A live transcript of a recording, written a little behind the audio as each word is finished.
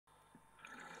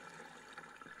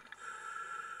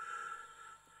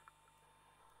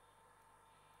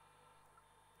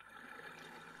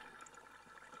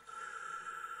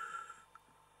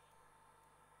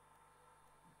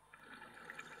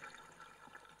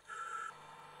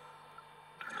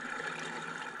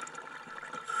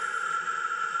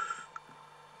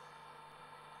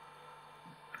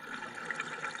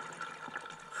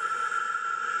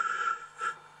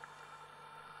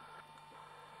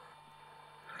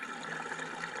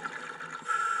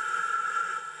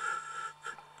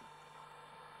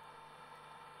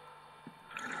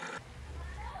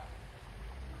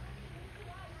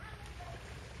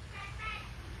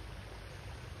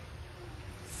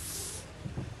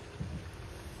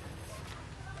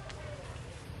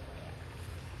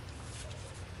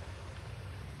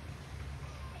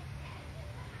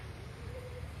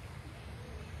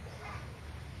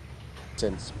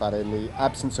since, but in the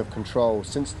absence of control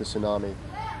since the tsunami,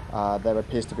 there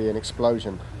appears to be an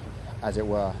explosion, as it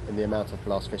were, in the amount of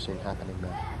blast fishing happening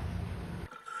there.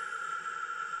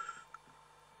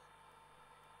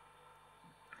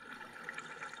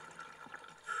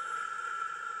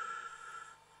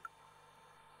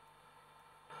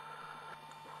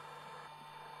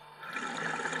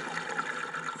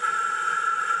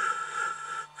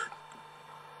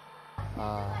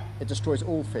 It destroys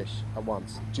all fish at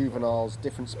once, juveniles,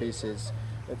 different species.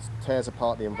 It tears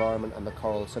apart the environment and the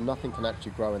coral, so nothing can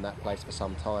actually grow in that place for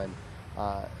some time.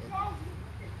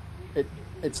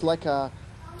 It's like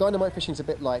dynamite fishing is a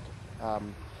bit like,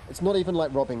 it's not even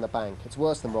like robbing the bank. It's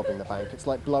worse than robbing the bank. It's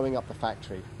like blowing up the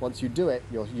factory. Once you do it,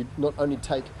 you not only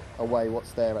take away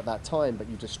what's there at that time, but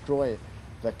you destroy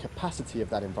the capacity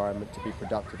of that environment to be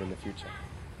productive in the future.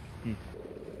 Mm.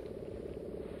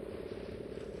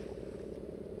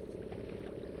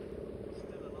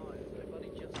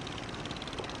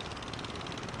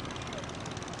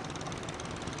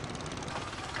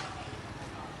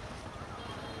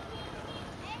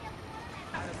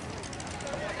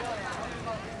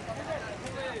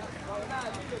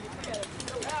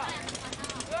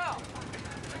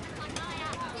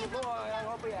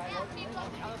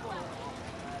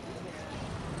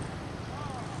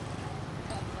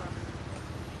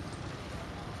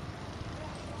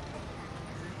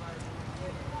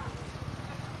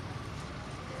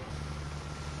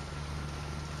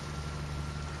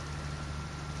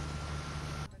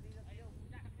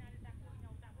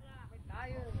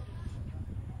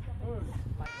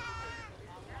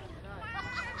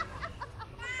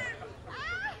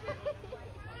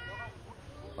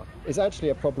 Is actually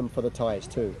a problem for the Thais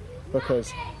too,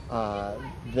 because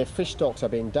the fish stocks are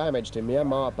being damaged in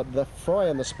Myanmar, but the fry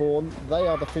and the spawn, they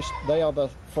are the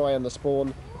fry and the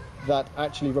spawn that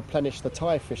actually replenish the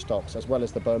Thai fish stocks as well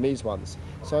as the Burmese ones.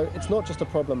 So it's not just a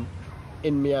problem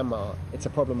in Myanmar, it's a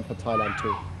problem for Thailand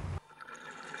too.